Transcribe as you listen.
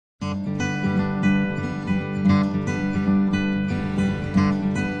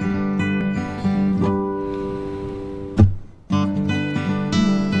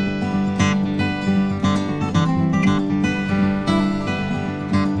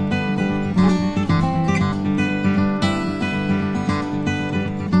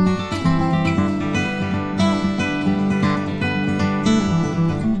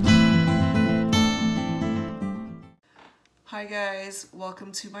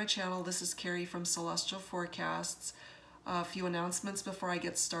welcome to my channel. This is Carrie from Celestial Forecasts. A few announcements before I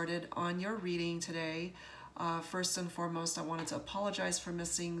get started on your reading today. First and foremost, I wanted to apologize for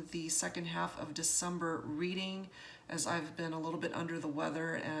missing the second half of December reading, as I've been a little bit under the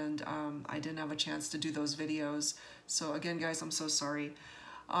weather and I didn't have a chance to do those videos. So again, guys, I'm so sorry.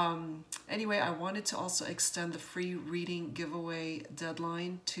 Anyway, I wanted to also extend the free reading giveaway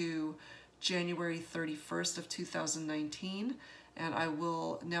deadline to January 31st of 2019, and I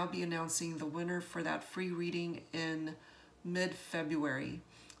will now be announcing the winner for that free reading in mid-February.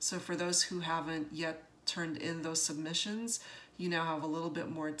 So for those who haven't yet turned in those submissions, you now have a little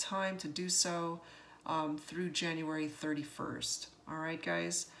bit more time to do so through January 31st. All right,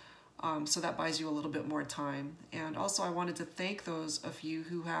 guys? So that buys you a little bit more time. And also I wanted to thank those of you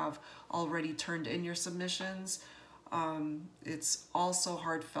who have already turned in your submissions. It's also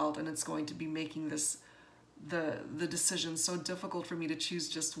heartfelt, and it's going to be making this the decision so difficult for me to choose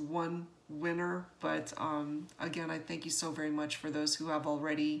just one winner. But again, I thank you so very much for those who have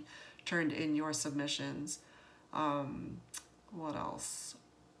already turned in your submissions. What else?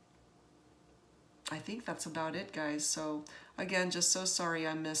 I think that's about it, guys. So again, just so sorry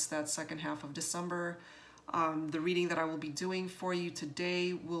I missed that second half of December. The reading that I will be doing for you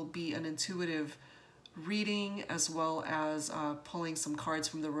today will be an intuitive reading, as well as pulling some cards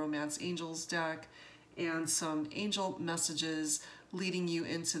from the Romance Angels deck and some angel messages leading you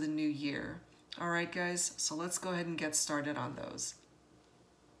into the new year. All right, guys, so let's go ahead and get started on those.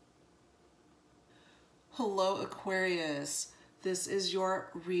 Hello, Aquarius. This is your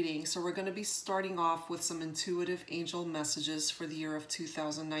reading. So we're going to be starting off with some intuitive angel messages for the year of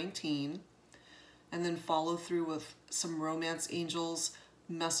 2019, and then follow through with some Romance Angels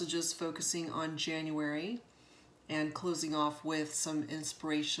messages focusing on January, and closing off with some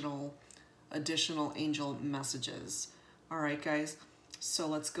inspirational additional angel messages. All right, guys, so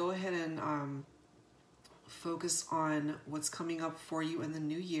let's go ahead and focus on what's coming up for you in the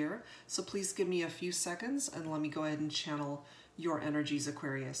new year. So please give me a few seconds and let me go ahead and channel your energies,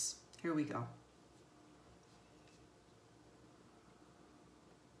 Aquarius. Here we go.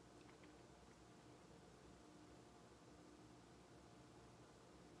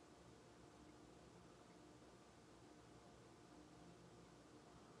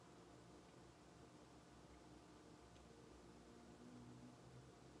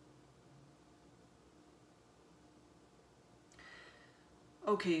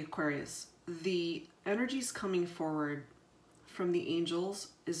 Okay, Aquarius, the energies coming forward from the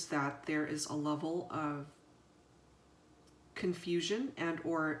angels is that there is a level of confusion and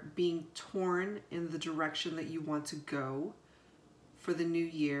or being torn in the direction that you want to go for the new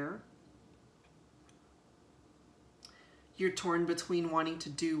year. You're torn between wanting to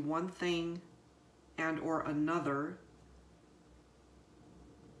do one thing and or another.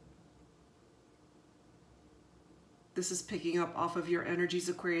 This is picking up off of your energies,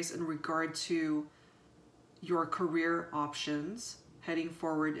 Aquarius, in regard to your career options heading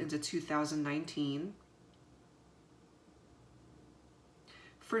forward into 2019.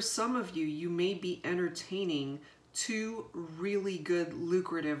 For some of you, you may be entertaining two really good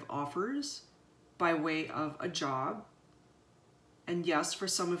lucrative offers by way of a job. And yes, for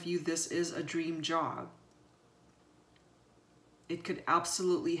some of you, this is a dream job. It could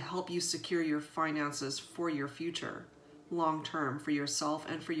absolutely help you secure your finances for your future, long term, for yourself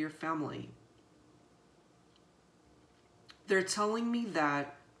and for your family. They're telling me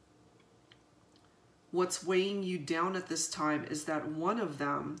that what's weighing you down at this time is that one of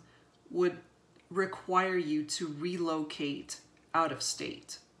them would require you to relocate out of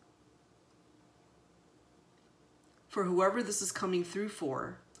state. For whoever this is coming through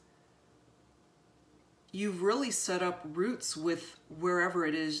for, you've really set up roots with wherever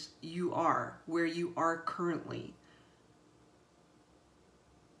it is you are, where you are currently.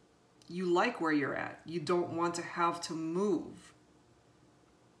 You like where you're at. You don't want to have to move.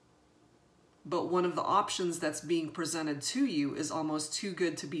 But one of the options that's being presented to you is almost too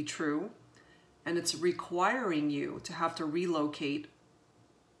good to be true, and it's requiring you to have to relocate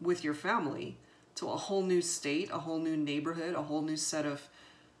with your family to a whole new state, a whole new neighborhood, a whole new set of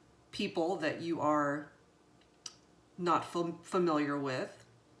people that you are not familiar with,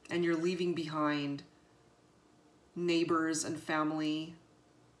 and you're leaving behind neighbors and family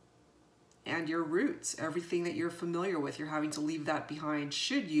and your roots, everything that you're familiar with. You're having to leave that behind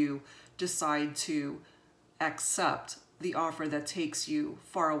should you decide to accept the offer that takes you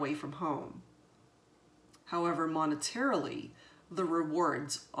far away from home. However, monetarily, the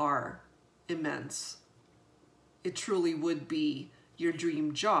rewards are immense. It truly would be your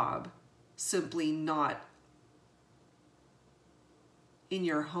dream job, simply not in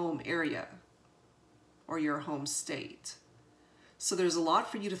your home area or your home state. So there's a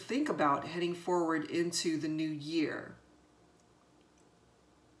lot for you to think about heading forward into the new year.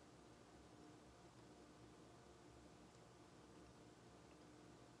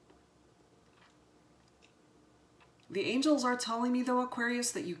 The angels are telling me, though,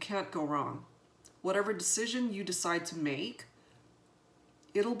 Aquarius, that you can't go wrong. Whatever decision you decide to make,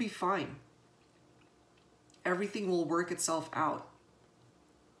 it'll be fine. Everything will work itself out.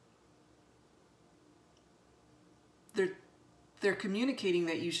 They're communicating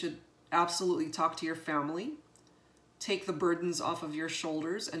that you should absolutely talk to your family, take the burdens off of your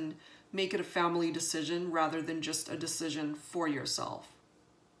shoulders, and make it a family decision rather than just a decision for yourself.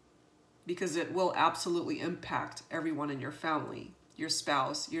 Because it will absolutely impact everyone in your family, your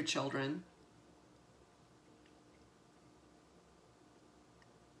spouse, your children.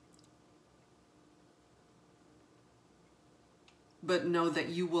 But know that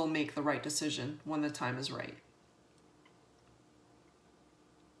you will make the right decision when the time is right.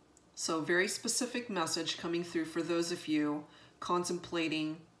 So very specific message coming through for those of you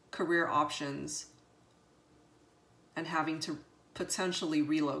contemplating career options and having to potentially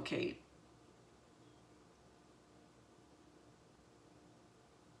relocate.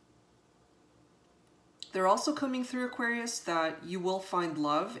 They're also coming through, Aquarius, that you will find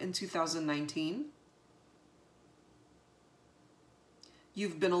love in 2019.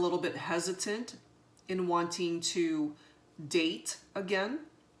 You've been a little bit hesitant in wanting to date again.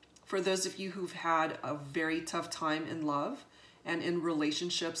 For those of you who've had a very tough time in love and in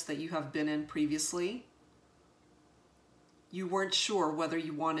relationships that you have been in previously, you weren't sure whether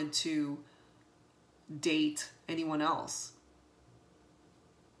you wanted to date anyone else.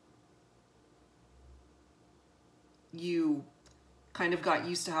 You kind of got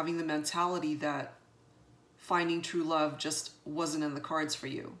used to having the mentality that finding true love just wasn't in the cards for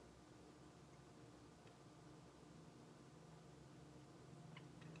you.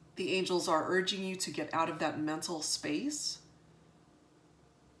 The angels are urging you to get out of that mental space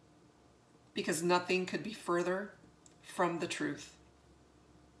because nothing could be further from the truth.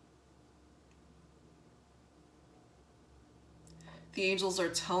 The angels are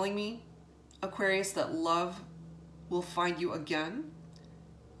telling me, Aquarius, that love will find you again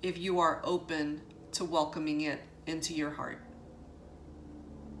if you are open to welcoming it into your heart.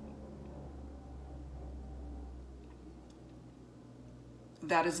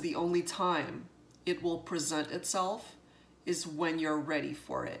 That is the only time it will present itself, is when you're ready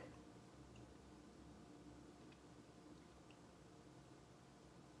for it.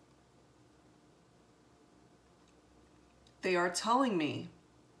 They are telling me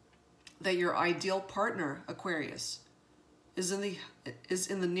that your ideal partner, Aquarius, is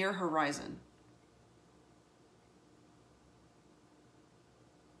in the near horizon.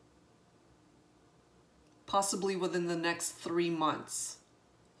 Possibly within the next 3 months.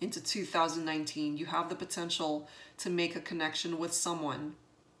 Into 2019, you have the potential to make a connection with someone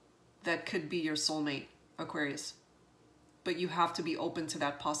that could be your soulmate, Aquarius. But you have to be open to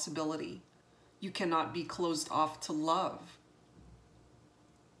that possibility. You cannot be closed off to love.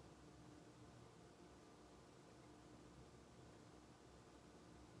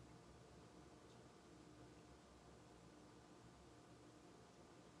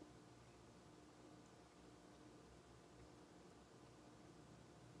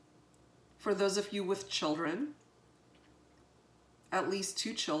 For those of you with children, at least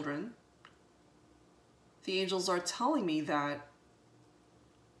 2 children, the angels are telling me that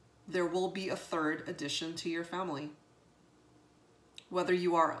there will be a 3rd addition to your family. Whether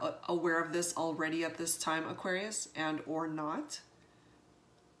you are aware of this already at this time, Aquarius, and or not,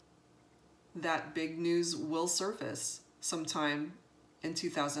 that big news will surface sometime in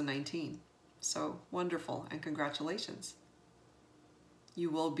 2019. So wonderful, and congratulations. You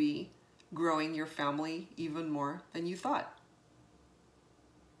will be growing your family even more than you thought.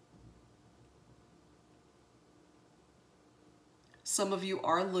 Some of you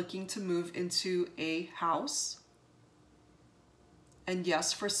are looking to move into a house. And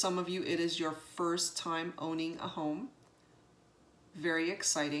yes, for some of you, it is your first time owning a home. Very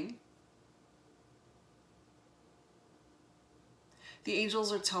exciting. The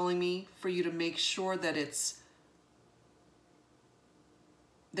angels are telling me for you to make sure that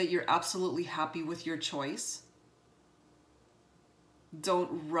you're absolutely happy with your choice.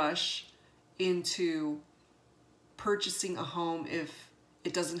 Don't rush into purchasing a home if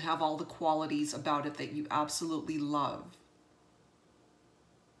it doesn't have all the qualities about it that you absolutely love.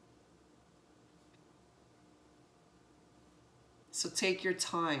 So take your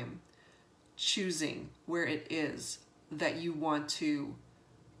time choosing where it is that you want to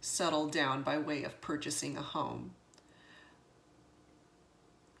settle down by way of purchasing a home.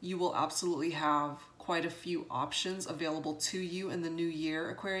 You will absolutely have quite a few options available to you in the new year,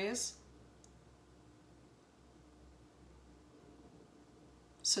 Aquarius.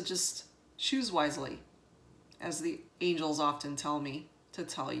 So just choose wisely, as the angels often tell me to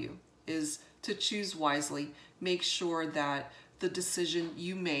tell you, is to choose wisely. Make sure that the decision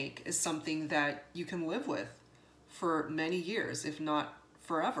you make is something that you can live with for many years, if not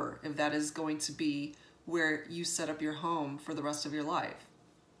forever, if that is going to be where you set up your home for the rest of your life.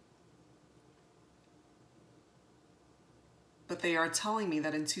 But they are telling me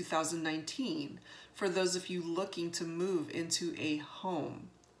that in 2019, for those of you looking to move into a home,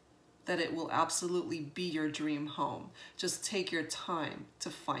 that it will absolutely be your dream home. Just take your time to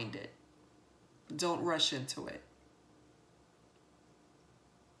find it. Don't rush into it.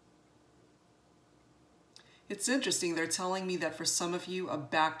 It's interesting, they're telling me that for some of you, a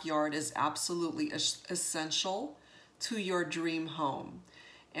backyard is absolutely essential to your dream home.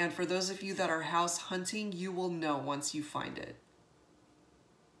 And for those of you that are house hunting, you will know once you find it.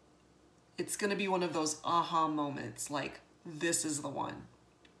 It's going to be one of those aha moments, like, this is the one.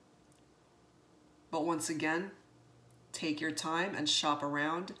 But once again, take your time and shop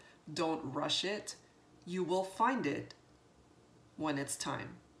around. Don't rush it. You will find it when it's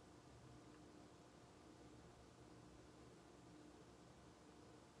time.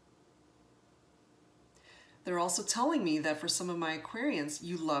 They're also telling me that for some of my Aquarians,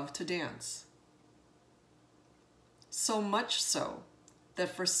 you love to dance. So much so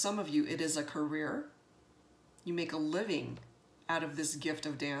that for some of you, it is a career. You make a living out of this gift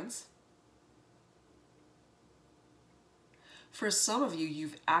of dance. For some of you,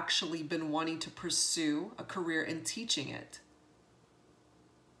 you've actually been wanting to pursue a career in teaching it.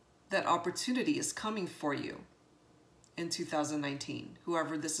 That opportunity is coming for you in 2019,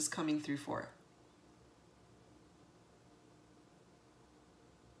 whoever this is coming through for.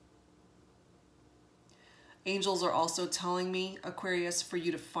 Angels are also telling me, Aquarius, for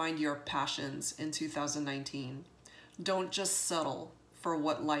you to find your passions in 2019. Don't just settle for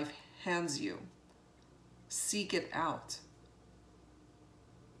what life hands you. Seek it out.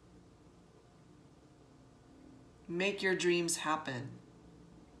 Make your dreams happen.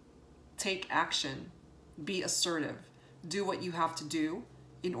 Take action. Be assertive. Do what you have to do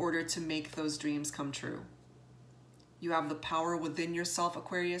in order to make those dreams come true. You have the power within yourself,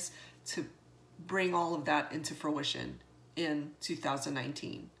 Aquarius, to bring all of that into fruition in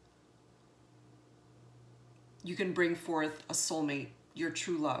 2019. You can bring forth a soulmate, your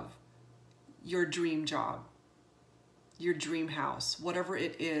true love, your dream job, your dream house, whatever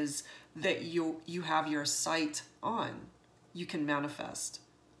it is that you have your sight on, you can manifest.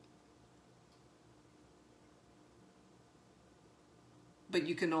 But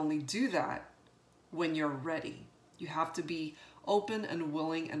you can only do that when you're ready. You have to be open and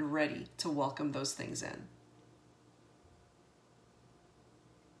willing and ready to welcome those things in.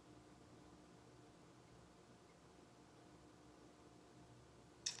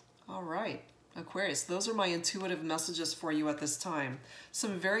 All right, Aquarius, those are my intuitive messages for you at this time.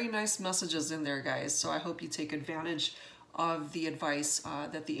 Some very nice messages in there, guys, so I hope you take advantage of the advice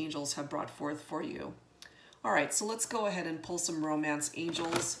that the angels have brought forth for you. All right, so let's go ahead and pull some romance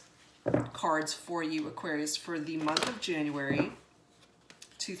angels cards for you, Aquarius, for the month of January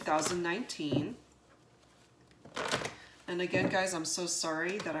 2019. And again, guys, I'm so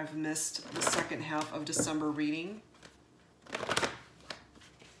sorry that I've missed the second half of December reading.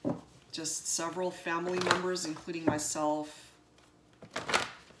 Just several family members, including myself,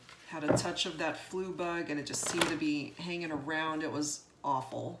 had a touch of that flu bug, and it just seemed to be hanging around. It was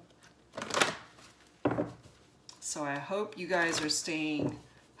awful. So I hope you guys are staying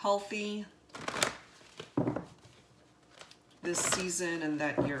healthy this season, and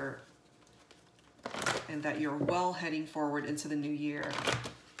that you're well heading forward into the new year.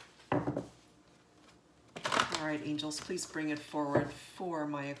 All right, angels, please bring it forward for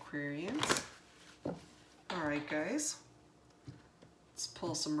my Aquarians. All right, guys, let's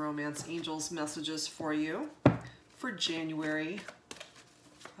pull some romance angels messages for you for January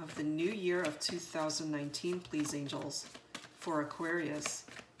of the new year of 2019, please, angels, for Aquarius.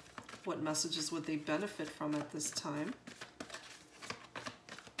 What messages would they benefit from at this time?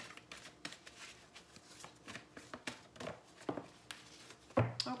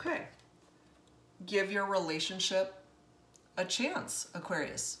 Okay. Give your relationship a chance,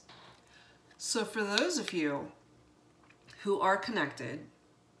 Aquarius. So for those of you who are connected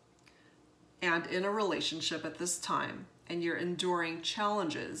and in a relationship at this time, and you're enduring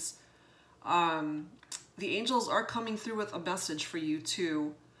challenges, the angels are coming through with a message for you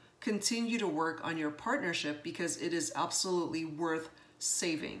to continue to work on your partnership because it is absolutely worth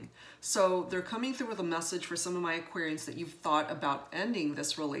saving. So they're coming through with a message for some of my Aquarians that you've thought about ending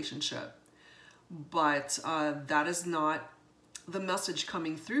this relationship, but that is not the message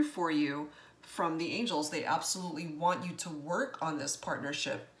coming through for you from the angels. They absolutely want you to work on this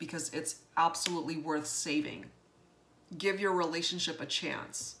partnership because it's absolutely worth saving. Give your relationship a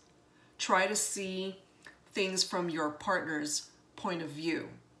chance. Try to see things from your partner's point of view.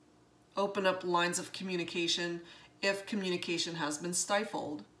 Open up lines of communication if communication has been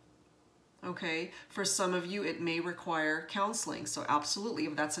stifled. Okay, for some of you, it may require counseling. So absolutely,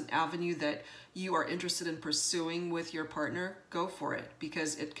 if that's an avenue that you are interested in pursuing with your partner, go for it,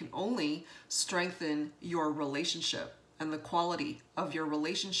 because it can only strengthen your relationship and the quality of your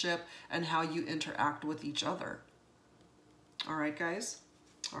relationship and how you interact with each other. All right, guys.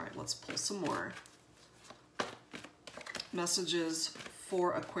 All right, let's pull some more messages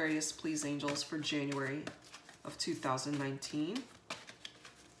for Aquarius, please, angels, for January of 2019.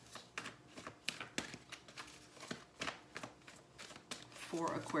 For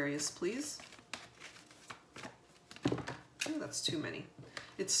Aquarius, please. Oh, that's too many.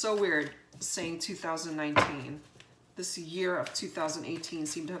 It's so weird saying 2019. This year of 2018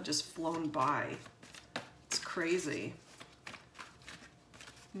 seemed to have just flown by. It's crazy.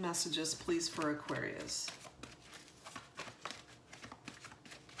 Messages, please, for Aquarius.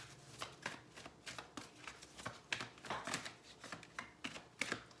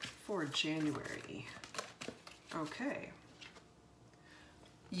 For January. Okay.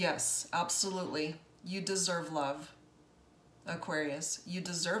 Yes, absolutely. You deserve love, Aquarius. You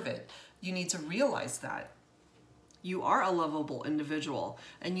deserve it. You need to realize that. You are a lovable individual.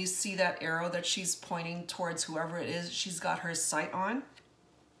 And you see that arrow that she's pointing towards whoever it is she's got her sight on?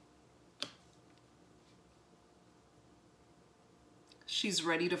 She's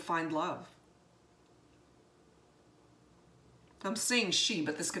ready to find love. I'm saying she,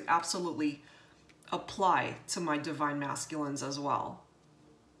 but this could absolutely apply to my divine masculines as well.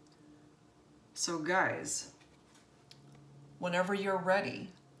 So guys, whenever you're ready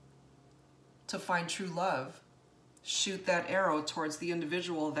to find true love, shoot that arrow towards the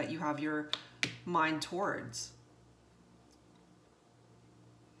individual that you have your mind towards.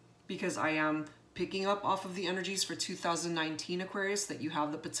 Because I am picking up off of the energies for 2019, Aquarius, that you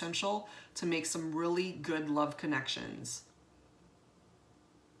have the potential to make some really good love connections.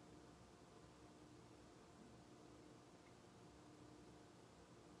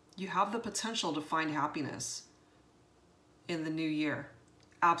 You have the potential to find happiness in the new year.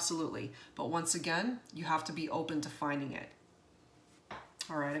 Absolutely. But once again, you have to be open to finding it.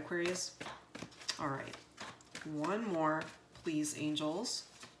 All right, Aquarius. All right. One more, please, angels,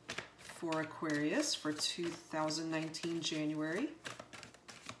 for Aquarius for 2019, January.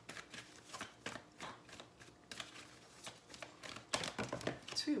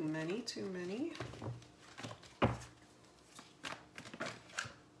 Too many, too many.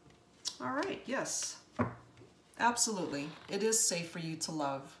 All right, yes, absolutely. It is safe for you to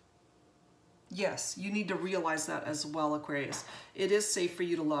love. Yes, you need to realize that as well, Aquarius. It is safe for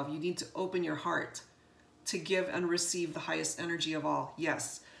you to love. You need to open your heart to give and receive the highest energy of all.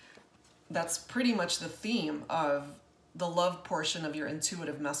 Yes, that's pretty much the theme of the love portion of your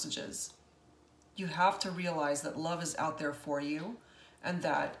intuitive messages. You have to realize that love is out there for you and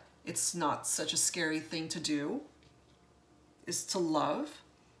that it's not such a scary thing to do, is to love.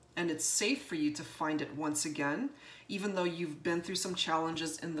 And it's safe for you to find it once again. Even though you've been through some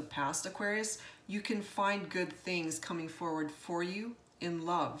challenges in the past, Aquarius, you can find good things coming forward for you in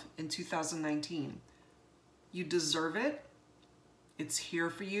love in 2019. You deserve it. It's here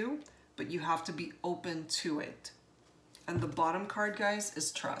for you, but you have to be open to it. And the bottom card, guys,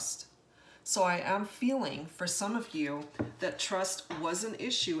 is trust. So I am feeling for some of you that trust was an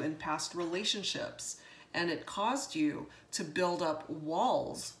issue in past relationships, and it caused you to build up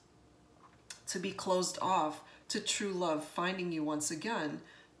walls, to be closed off to true love finding you once again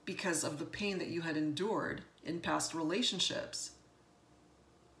because of the pain that you had endured in past relationships.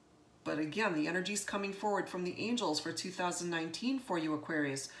 But again, the energies coming forward from the angels for 2019 for you,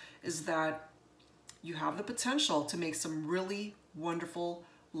 Aquarius, is that you have the potential to make some really wonderful,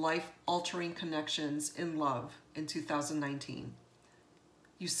 life-altering connections in love in 2019.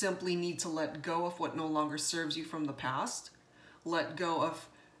 You simply need to let go of what no longer serves you from the past, let go of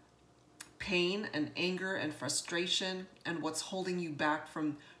pain and anger and frustration and what's holding you back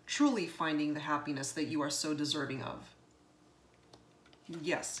from truly finding the happiness that you are so deserving of.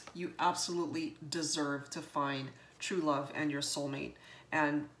 Yes, you absolutely deserve to find true love and your soulmate.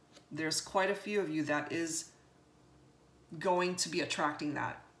 And There's quite a few of you that is going to be attracting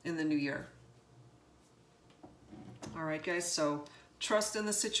that in the new year. All right, guys, so trust in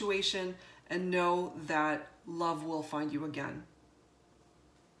the situation and know that love will find you again.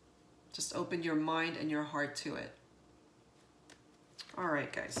 Just open your mind and your heart to it. All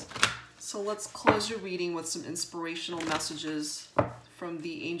right, guys. So let's close your reading with some inspirational messages from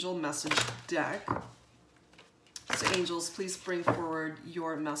the Angel Message deck. So angels, please bring forward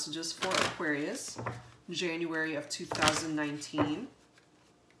your messages for Aquarius, January of 2019.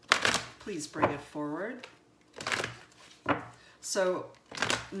 Please bring it forward. So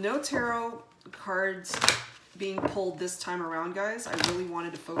no tarot cards being pulled this time around, guys. I really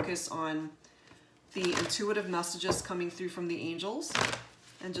wanted to focus on the intuitive messages coming through from the angels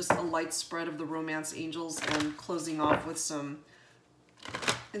and just a light spread of the romance angels, and closing off with some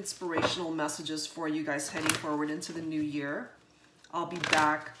inspirational messages for you guys heading forward into the new year. I'll be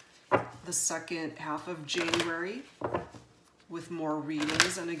back the second half of January with more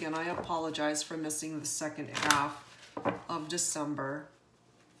readings. And again, I apologize for missing the second half of December.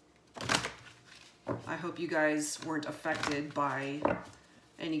 I hope you guys weren't affected by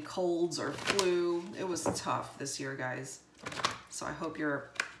any colds or flu. It was tough this year, guys. So I hope you're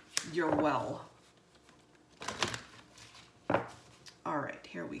well. All right,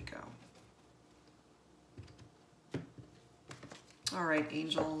 here we go. All right,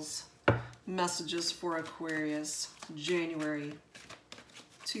 angels, messages for Aquarius, January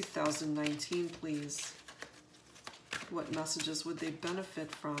 2019, please. What messages would they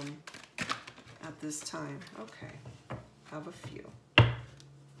benefit from at this time? Okay, have a few.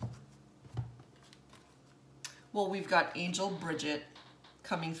 Well, we've got Angel Bridget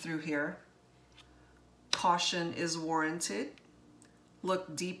coming through here. Caution is warranted.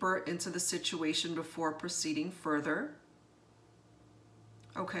 Look deeper into the situation before proceeding further.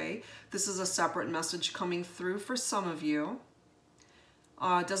 Okay, this is a separate message coming through for some of you.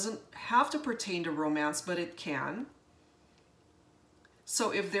 It doesn't have to pertain to romance, but it can.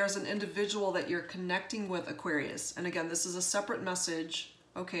 So if there's an individual that you're connecting with, Aquarius, and again, this is a separate message,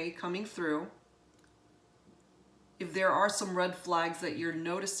 okay, coming through. If there are some red flags that you're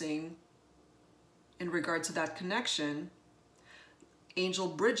noticing in regard to that connection, Angel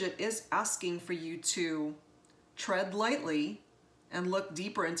Bridget is asking for you to tread lightly and look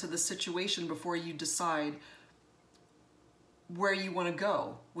deeper into the situation before you decide where you want to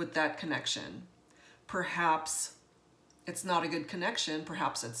go with that connection. Perhaps it's not a good connection,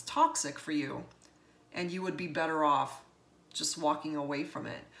 perhaps it's toxic for you, and you would be better off just walking away from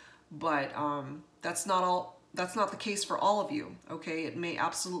it. But that's not the case for all of you, okay? It may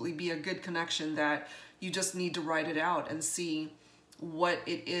absolutely be a good connection that you just need to write it out and see what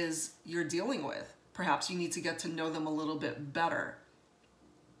it is you're dealing with. Perhaps you need to get to know them a little bit better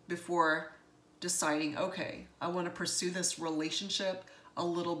before deciding, okay, I want to pursue this relationship a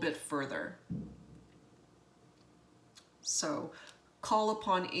little bit further. So call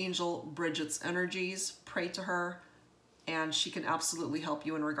upon Angel Bridget's energies, pray to her, and she can absolutely help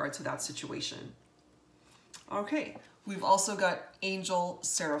you in regard to that situation. Okay, we've also got Angel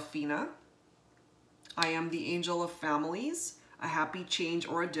Seraphina. I am the angel of families. A happy change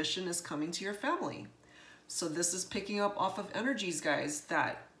or addition is coming to your family. So this is picking up off of energies, guys,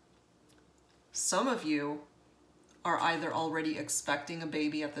 that some of you are either already expecting a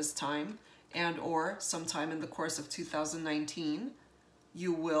baby at this time, and or sometime in the course of 2019,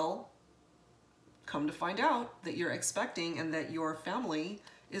 you will come to find out that you're expecting and that your family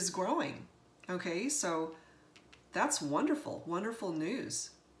is growing. Okay, so that's wonderful, wonderful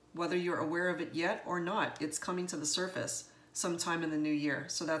news. Whether you're aware of it yet or not, it's coming to the surface sometime in the new year.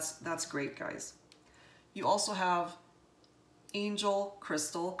 So that's great, guys. You also have Angel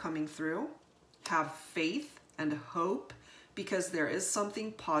Crystal coming through. Have faith and hope, because there is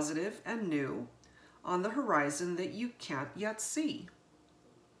something positive and new on the horizon that you can't yet see.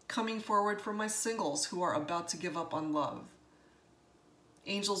 Coming forward for my singles who are about to give up on love.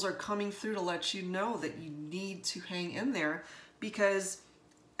 Angels are coming through to let you know that you need to hang in there, because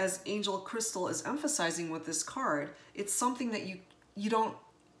as Angel Crystal is emphasizing with this card, it's something that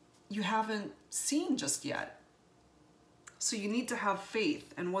you haven't seen just yet. So you need to have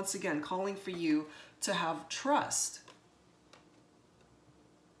faith, and once again, calling for you to have trust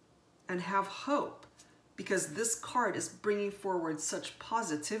and have hope, because this card is bringing forward such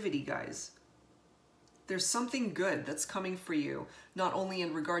positivity, guys. There's something good that's coming for you, not only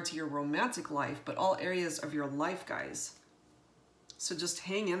in regard to your romantic life, but all areas of your life, guys. So just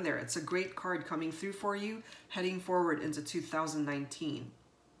hang in there. It's a great card coming through for you, heading forward into 2019.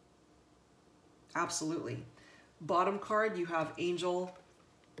 Absolutely. Bottom card, you have Angel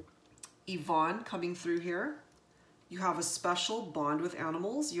Yvonne coming through here. You have a special bond with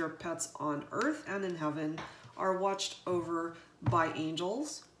animals. Your pets on earth and in heaven are watched over by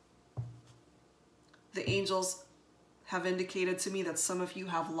angels. The angels have indicated to me that some of you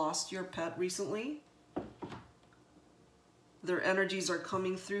have lost your pet recently. Their energies are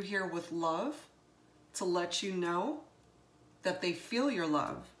coming through here with love to let you know that they feel your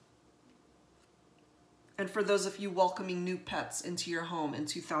love. And for those of you welcoming new pets into your home in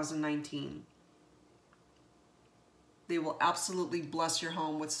 2019, they will absolutely bless your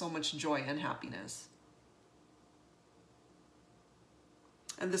home with so much joy and happiness.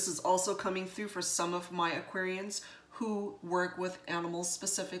 And this is also coming through for some of my Aquarians who work with animals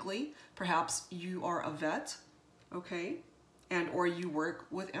specifically. Perhaps you are a vet, okay? And or you work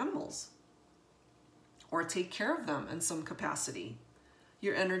with animals or take care of them in some capacity.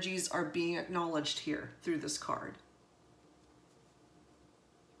 Your energies are being acknowledged here through this card.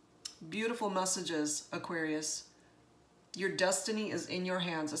 Beautiful messages, Aquarius. Your destiny is in your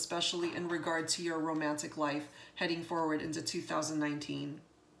hands, especially in regard to your romantic life heading forward into 2019.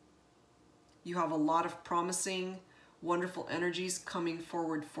 You have a lot of promising, wonderful energies coming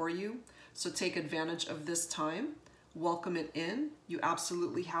forward for you. So take advantage of this time. Welcome it in. You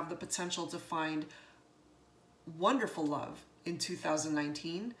absolutely have the potential to find wonderful love in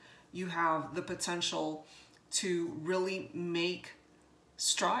 2019. You have the potential to really make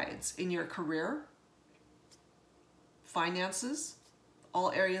strides in your career, finances,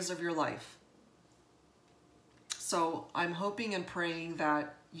 all areas of your life. So I'm hoping and praying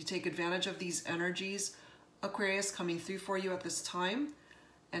that you take advantage of these energies, Aquarius, coming through for you at this time,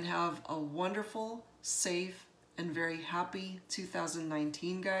 and have a wonderful, safe, and very happy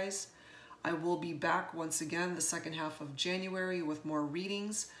 2019, guys. I will be back once again the second half of January with more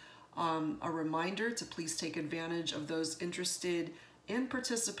readings. A reminder to please take advantage of those interested in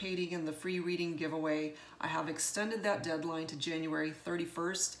participating in the free reading giveaway. I have extended that deadline to January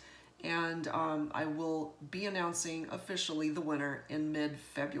 31st, and I will be announcing officially the winner in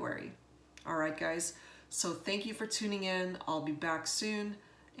mid-February. All right, guys. So thank you for tuning in. I'll be back soon.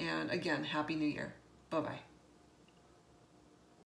 And again, Happy New Year. Bye-bye.